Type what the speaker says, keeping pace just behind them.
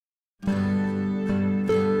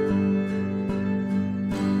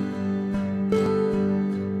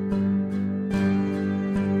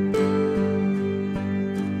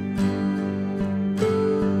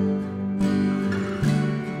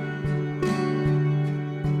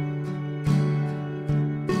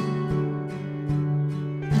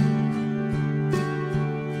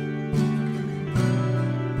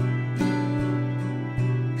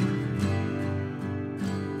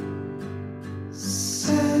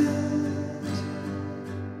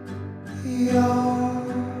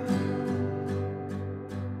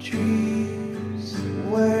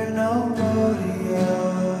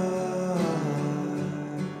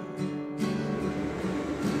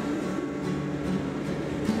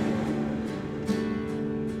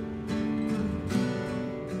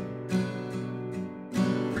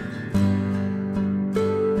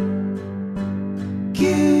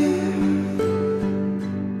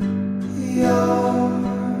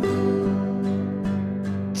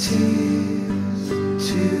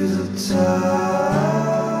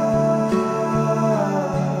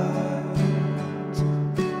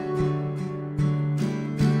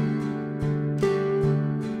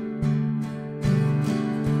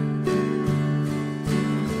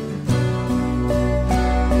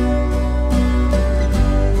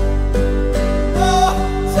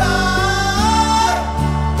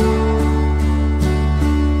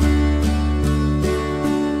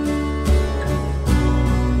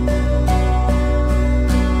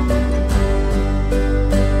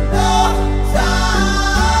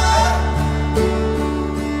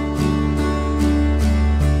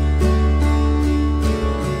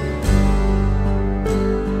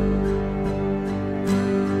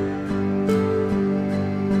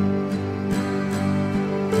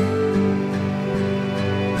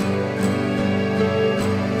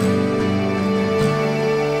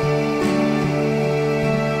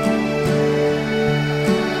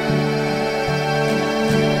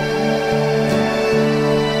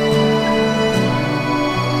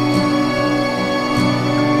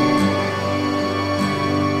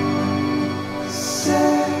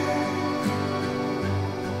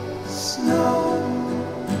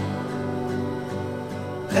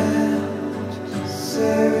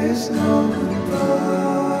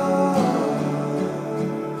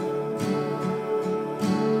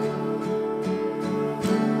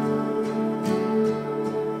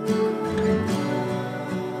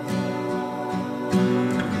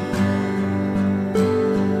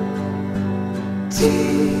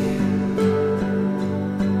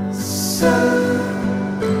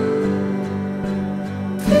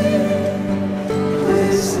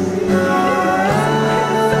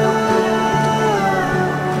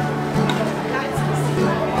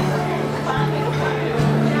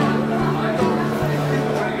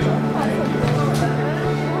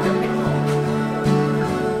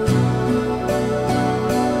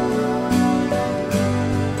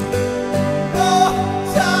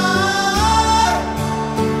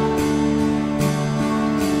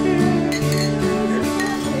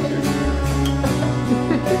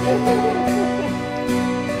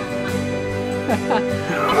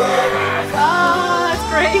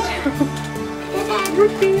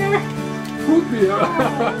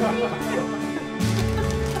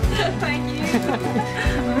Thank you.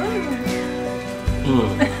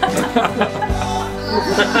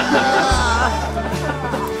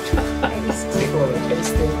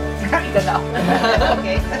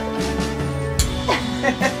 Okay.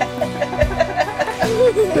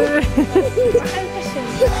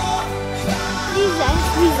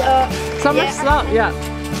 So much salt, yeah.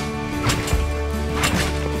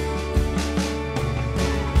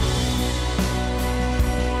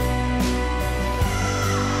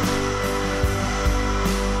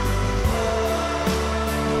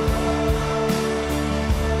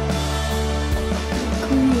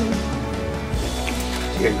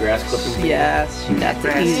 She got grass clippings. Yes, she got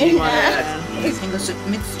the easy one. And the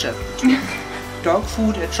mixture. Dog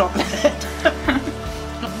food and chocolate.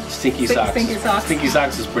 Stinky socks. Stinky socks. Stinky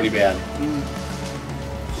socks is pretty bad.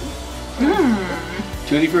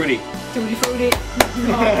 Tutti frutti. Tutti frutti.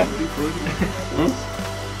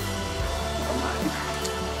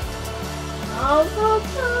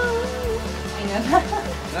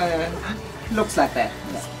 Looks like that.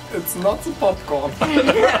 It's not the popcorn.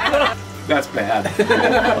 That's bad.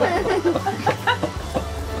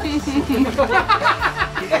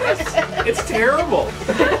 It's terrible.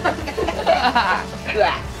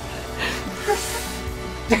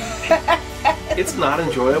 It's not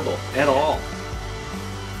enjoyable at all.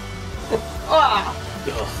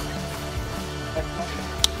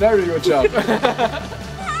 Very good job.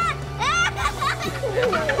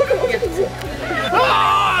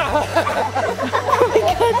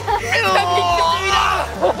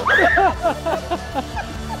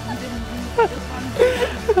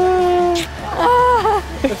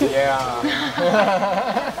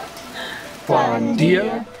 Von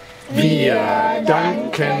dir, wir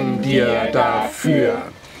danken dir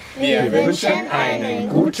dafür. Wir wünschen einen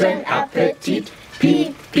guten Appetit.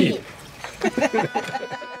 Piep, piep.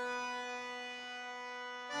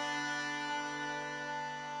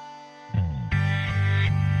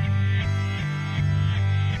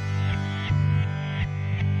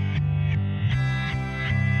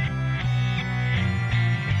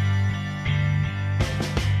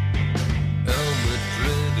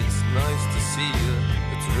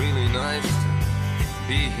 Nice to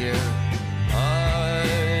be here. I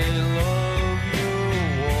love you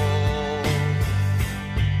all.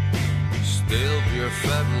 Still pure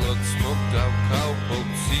fat blood, smoked out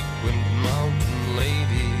cowpoke, sequined mountain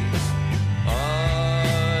ladies. I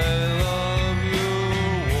love you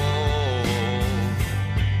all.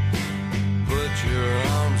 Put your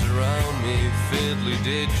arms around me, fiddly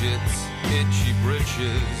digits, itchy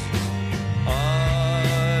britches.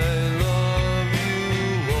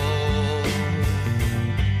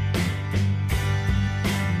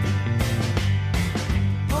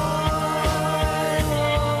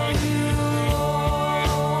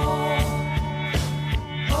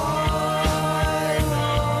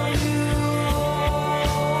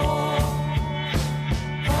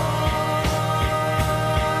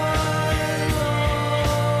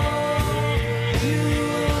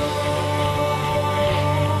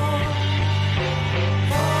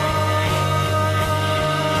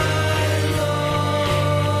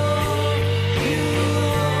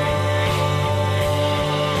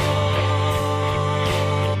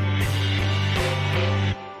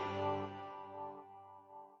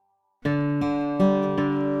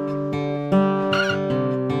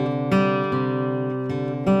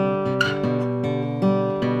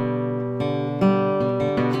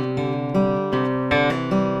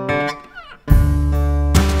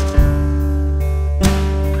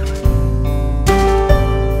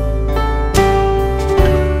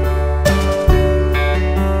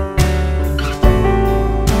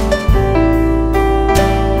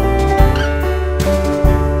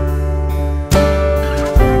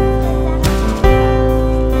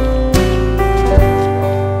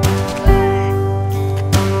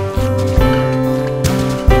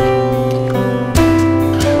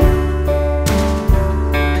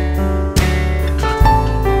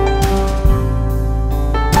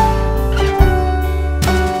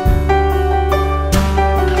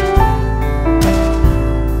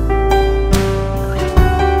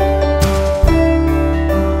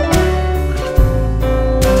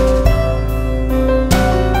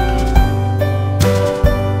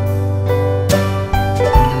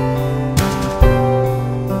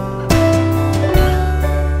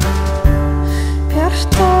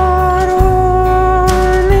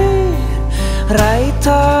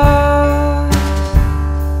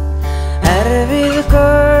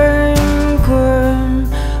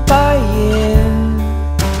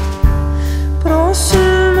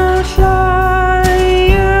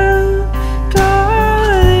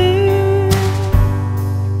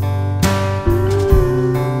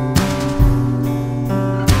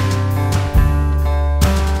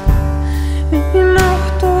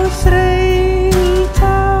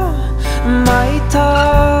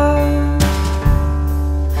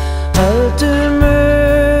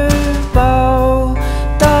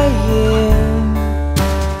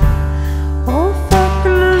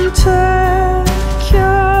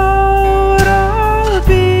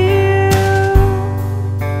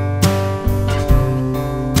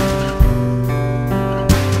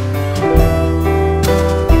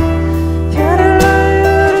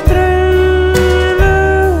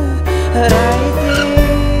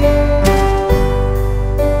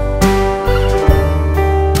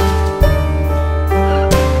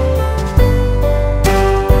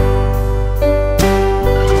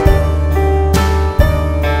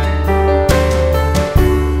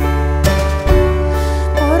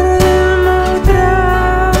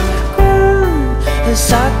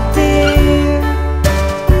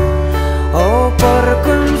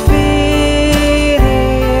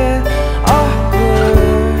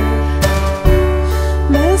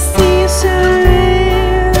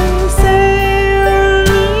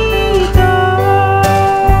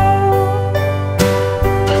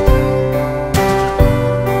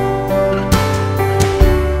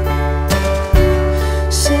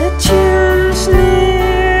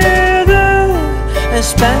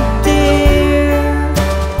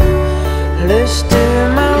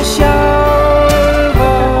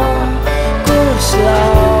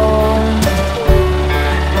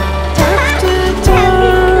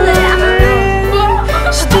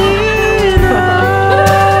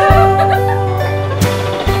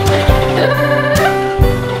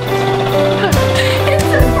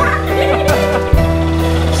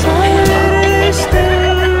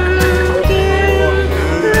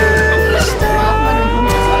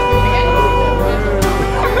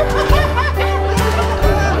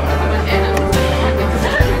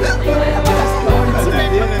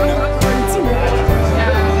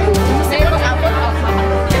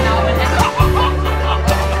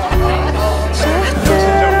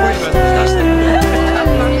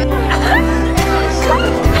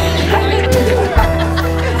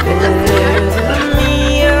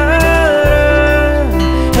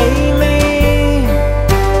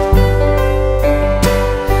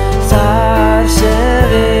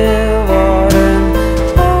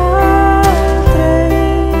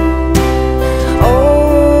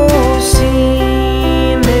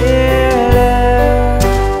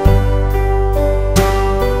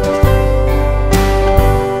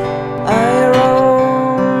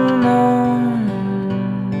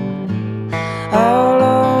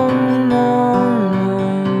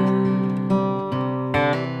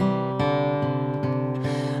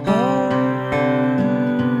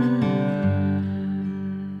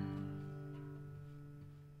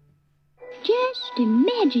 Just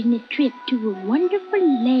imagine a trip to a wonderful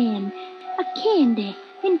land of candy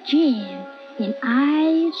and jam and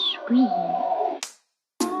ice cream. I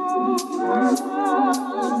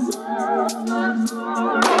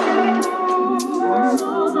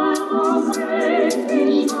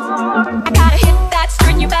gotta hit that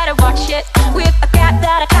string, you better watch it. With a cat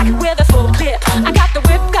that attack with a full clip. I got the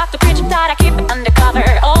whip, got the pitch that I keep it undercover.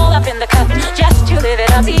 All up in the cup, just to live it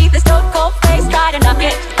up. See the stone cold face, try to knock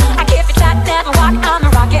it. I keep it tight, never walk, I'm a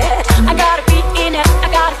rocket. I got a beat in it,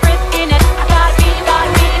 I got a sprint in it. I got a beat, got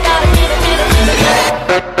a beat, got a beat,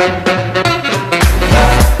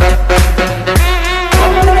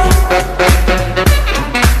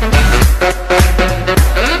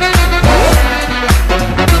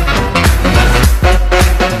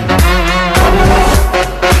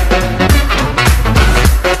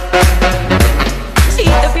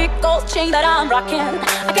 that I'm rocking.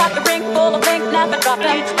 I got the ring full of ink, never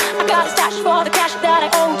dropping. I got a stash for the cash that I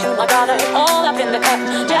owe to my brother. All up in the cup,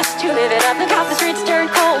 just to live it up. Look how the streets turn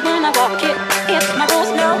cold when I walk it. It's my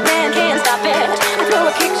rules, no man can stop it. I throw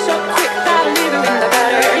a kick so quick that I leave her in the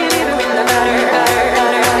gutter. Leave her in the gutter, gutter,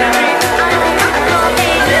 gutter, gutter.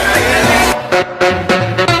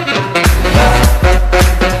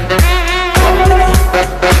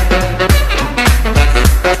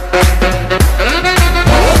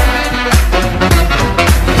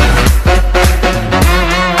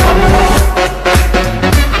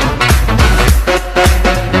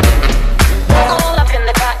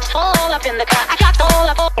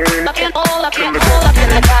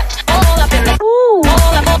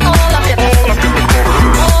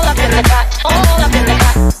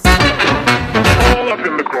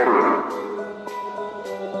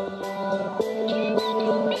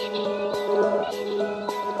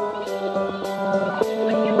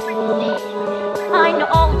 I know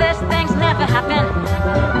all these things never happen.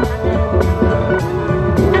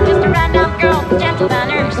 I'm just a random girl with gentle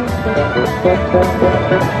manners.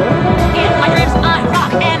 In my dreams I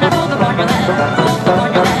rock and I rule the wonderland.